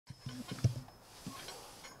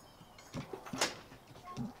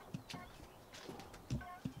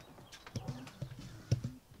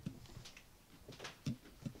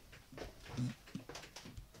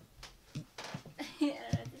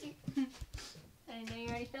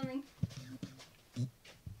you filming?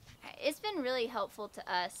 It's been really helpful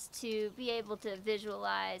to us to be able to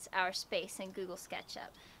visualize our space in Google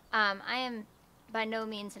Sketchup. I am by no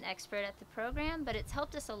means an expert at the program, but it's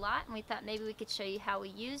helped us a lot, and we thought maybe we could show you how we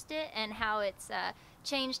used it and how it's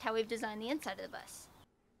changed how we've designed the inside of the bus.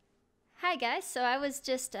 Hi guys, so I was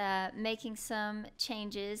just making some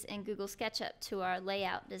changes in Google Sketchup to our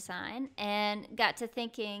layout design and got to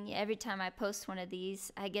thinking every time I post one of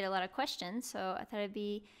these I get a lot of questions, so I thought it'd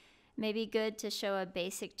be maybe good to show a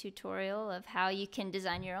basic tutorial of how you can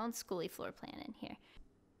design your own Skoolie floor plan in here.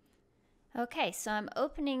 Okay, so I'm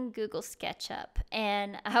opening Google Sketchup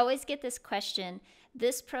and I always get this question.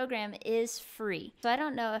 This program is free, so I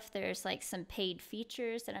don't know if there's like some paid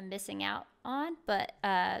features that I'm missing out on, but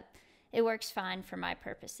it works fine for my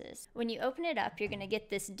purposes. When you open it up, you're gonna get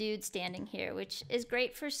this dude standing here, which is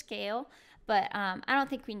great for scale, but I don't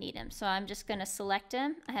think we need him. So I'm just gonna select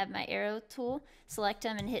him. I have my arrow tool, select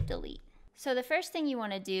him and hit delete. So the first thing you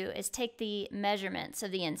wanna do is take the measurements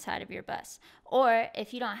of the inside of your bus. Or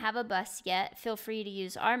if you don't have a bus yet, feel free to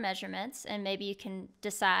use our measurements and maybe you can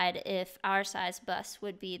decide if our size bus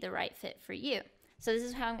would be the right fit for you. So this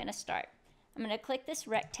is how I'm gonna start. I'm gonna click this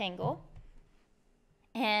rectangle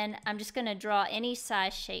and I'm just gonna draw any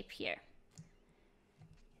size shape here.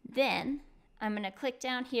 Then I'm gonna click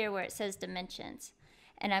down here where it says dimensions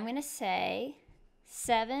and I'm gonna say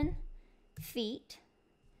 7 feet,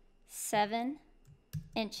 7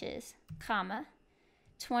 inches, comma,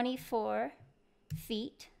 24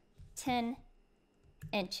 feet, 10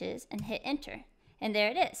 inches, and hit enter. And there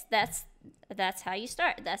it is. That's how you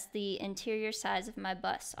start. That's the interior size of my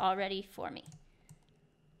bus all ready for me.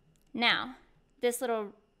 Now, this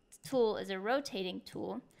little tool is a rotating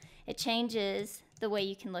tool. It changes the way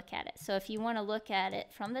you can look at it. So if you want to look at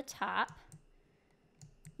it from the top,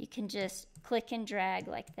 you can just click and drag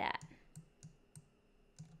like that.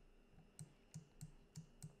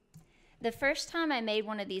 The first time I made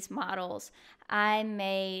one of these models, I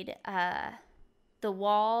made the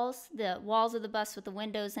walls of the bus with the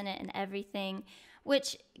windows in it and everything,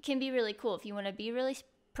 which can be really cool. If you want to be really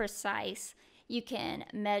precise, you can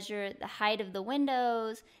measure the height of the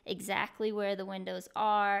windows, exactly where the windows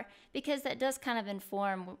are, because that does kind of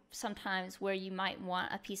inform sometimes where you might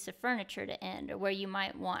want a piece of furniture to end or where you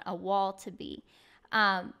might want a wall to be.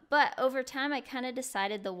 But over time, I kind of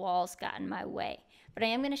decided the walls got in my way. But I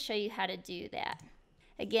am going to show you how to do that.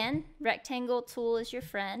 Again, rectangle tool is your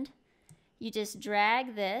friend. You just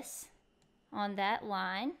drag this on that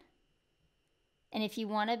line. And if you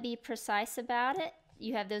want to be precise about it,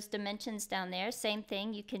 you have those dimensions down there. Same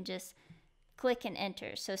thing, you can just click and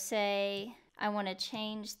enter. So say I want to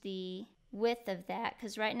change the width of that,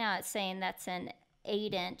 because right now it's saying that's an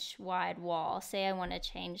 8-inch wide wall. Say I want to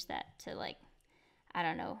change that to like, I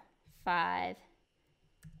don't know, 5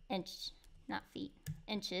 inch, not feet,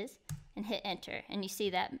 inches, and hit enter. And you see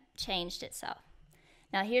that changed itself.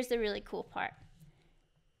 Now here's the really cool part.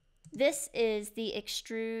 This is the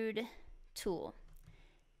extrude tool.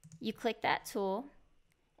 You click that tool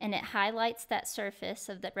and it highlights that surface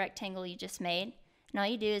of the rectangle you just made. And all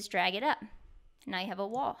you do is drag it up. Now you have a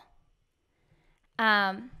wall.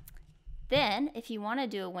 Then if you want to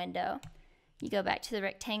do a window, you go back to the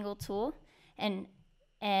rectangle tool and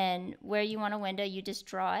where you want a window, you just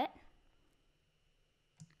draw it.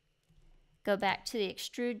 Go back to the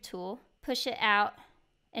extrude tool, push it out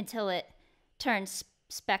until it turns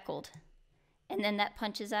speckled, and then that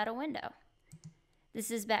punches out a window. This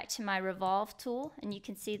is back to my revolve tool, and you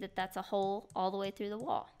can see that that's a hole all the way through the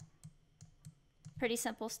wall. Pretty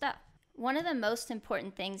simple stuff. One of the most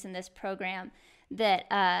important things in this program that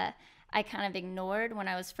I kind of ignored when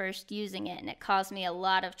I was first using it, and it caused me a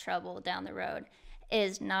lot of trouble down the road,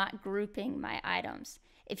 is not grouping my items.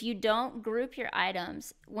 If you don't group your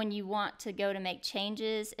items, when you want to go to make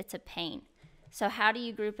changes, it's a pain. So how do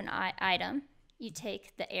you group an item? You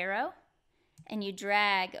take the arrow and you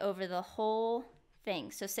drag over the whole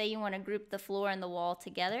thing. So say you want to group the floor and the wall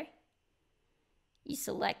together. You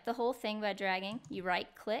select the whole thing by dragging, you right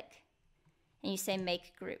click, and you say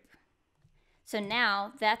make group. So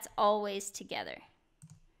now that's always together.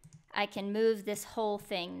 I can move this whole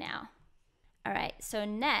thing now. All right, so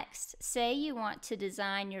next, say you want to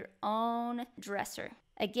design your own dresser.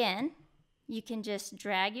 Again, you can just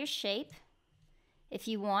drag your shape. If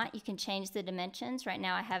you want, you can change the dimensions. Right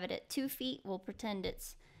now I have it at 2 feet. We'll pretend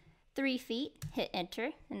it's 3 feet. Hit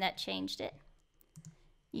enter, and that changed it.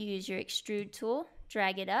 You use your extrude tool,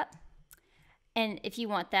 drag it up. And if you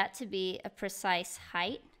want that to be a precise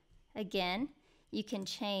height, again, you can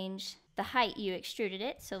change the height you extruded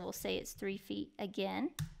it. So we'll say it's 3 feet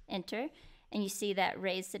again, enter. And you see that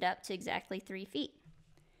raised it up to exactly 3 feet.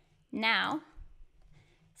 Now,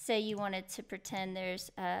 say you wanted to pretend there's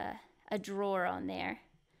a drawer on there.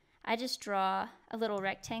 I just draw a little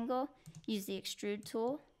rectangle, use the extrude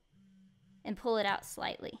tool, and pull it out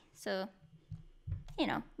slightly. So, you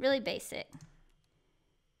know, really basic.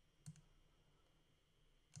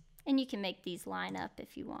 And you can make these line up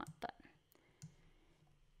if you want, but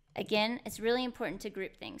again, it's really important to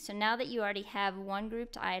group things. So now that you already have one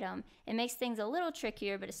grouped item, it makes things a little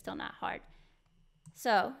trickier, but it's still not hard.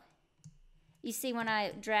 So you see when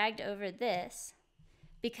I dragged over this,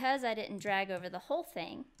 because I didn't drag over the whole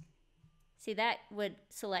thing, see that would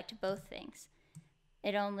select both things.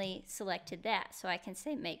 It only selected that, so I can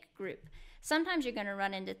say make group. Sometimes you're going to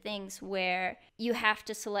run into things where you have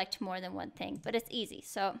to select more than one thing, but it's easy.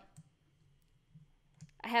 So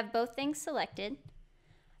I have both things selected.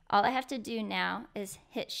 All I have to do now is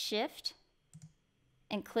hit Shift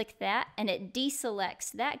and click that, and it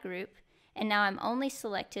deselects that group. And now I'm only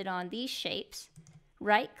selected on these shapes.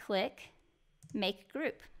 Right click, make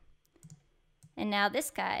group. And now this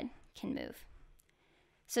guide can move.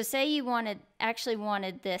 So say you actually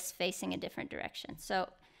wanted this facing a different direction. So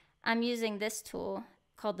I'm using this tool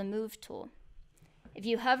called the Move tool. If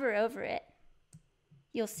you hover over it,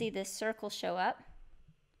 you'll see this circle show up,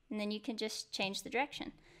 and then you can just change the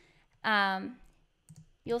direction.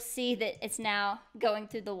 You'll see that it's now going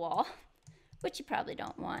through the wall, which you probably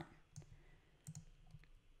don't want.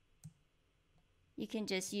 You can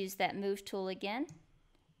just use that Move tool again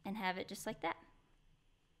and have it just like that.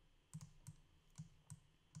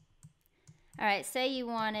 All right, say you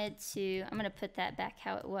wanted to, I'm going to put that back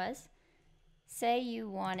how it was. Say you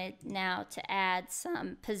wanted now to add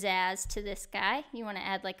some pizzazz to this guy. You want to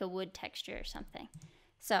add like a wood texture or something.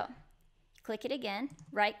 So click it again,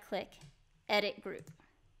 right click, edit group.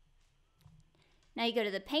 Now you go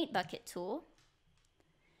to the paint bucket tool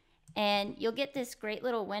and you'll get this great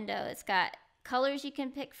little window. It's got colors you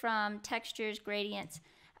can pick from, textures, gradients,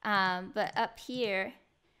 but up here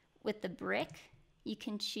with the brick, you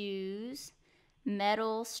can choose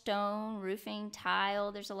metal, stone, roofing,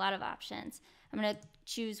 tile. There's a lot of options. I'm going to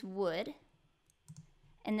choose wood,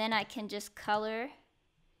 and then I can just color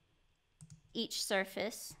each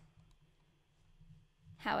surface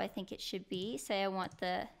how I think it should be. Say I want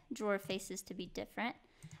the drawer faces to be different.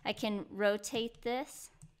 I can rotate this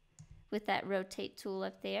with that rotate tool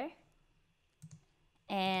up there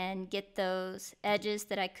and get those edges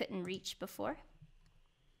that I couldn't reach before.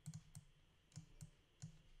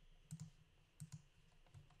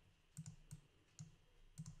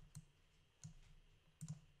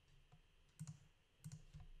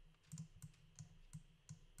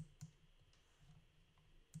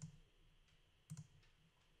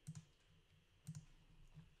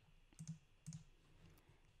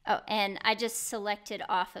 Oh, and I just selected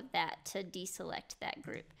off of that to deselect that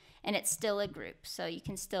group. And it's still a group, so you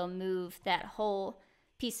can still move that whole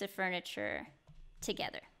piece of furniture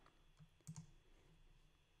together.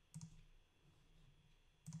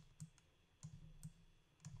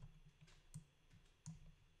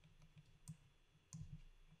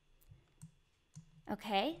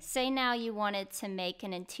 Okay, say now you wanted to make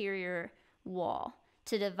an interior wall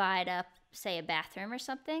to divide up, say, a bathroom or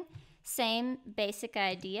something. Same basic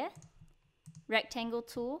idea. Rectangle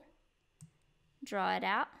tool, draw it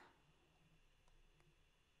out.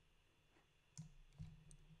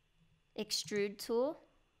 Extrude tool,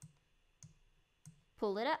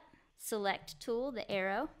 pull it up. Select tool, the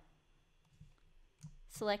arrow.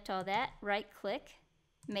 Select all that, right click,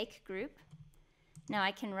 make group. Now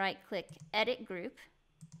I can right click, edit group,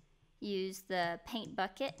 use the paint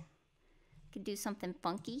bucket, could do something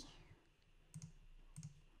funky.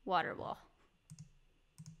 Water wall.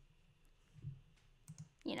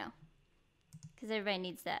 You know, because everybody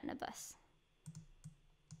needs that in a bus.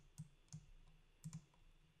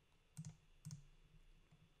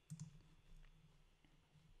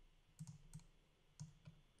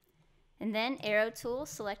 And then arrow tool,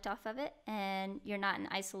 select off of it, and you're not in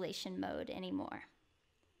isolation mode anymore.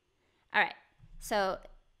 All right, so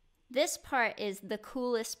this part is the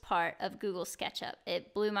coolest part of Google Sketchup.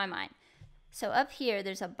 It blew my mind. So up here,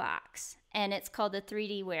 there's a box, and it's called the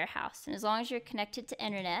 3D warehouse. And as long as you're connected to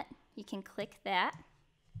internet, you can click that,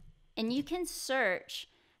 and you can search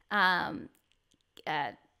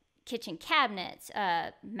kitchen cabinets,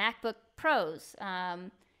 MacBook Pros,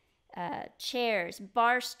 chairs,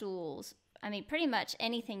 bar stools. I mean, pretty much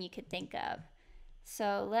anything you could think of.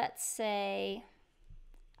 So let's say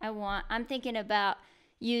I'm thinking about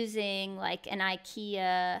using like an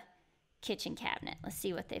IKEA kitchen cabinet. Let's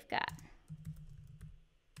see what they've got.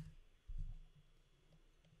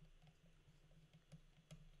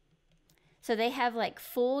 So So they have like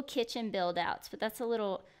full kitchen build outs, but that's a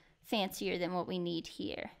little fancier than what we need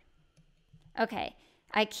here. Okay,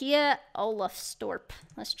 IKEA Olafstorp.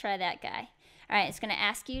 Let's try that guy. All right, it's going to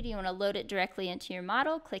ask you, do you want to load it directly into your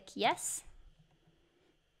model? Click yes.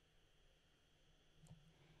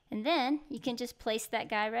 And then you can just place that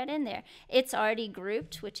guy right in there. It's already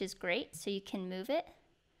grouped, which is great, so you can move it.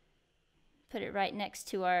 Put it right next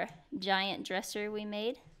to our giant dresser we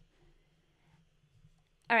made.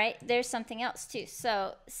 All right, there's something else too.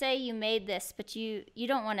 So say you made this, but you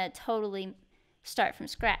don't want to totally start from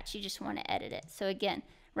scratch. You just want to edit it. So again,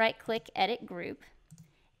 right click, edit group,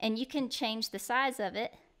 and you can change the size of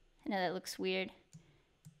it. I know that looks weird.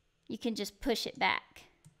 You can just push it back.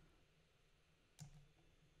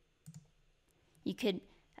 You could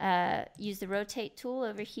use the rotate tool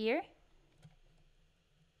over here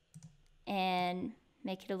and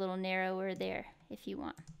make it a little narrower there if you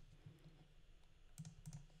want.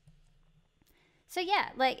 So yeah,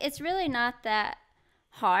 like it's really not that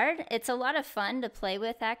hard. It's a lot of fun to play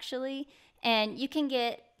with actually, and you can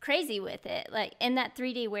get crazy with it. Like in that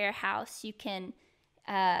 3D warehouse, you can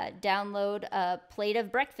download a plate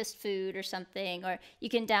of breakfast food or something, or you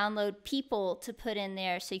can download people to put in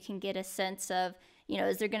there so you can get a sense of, you know,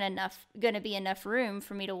 is there gonna be enough room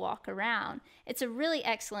for me to walk around? It's a really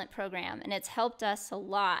excellent program, and it's helped us a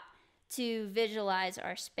lot to visualize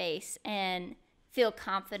our space and feel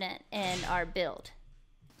confident in our build.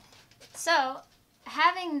 So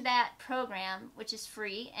having that program, which is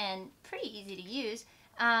free and pretty easy to use,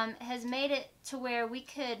 has made it to where we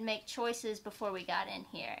could make choices before we got in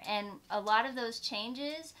here. And a lot of those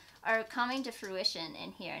changes are coming to fruition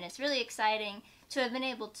in here. And it's really exciting to have been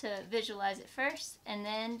able to visualize it first and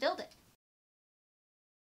then build it.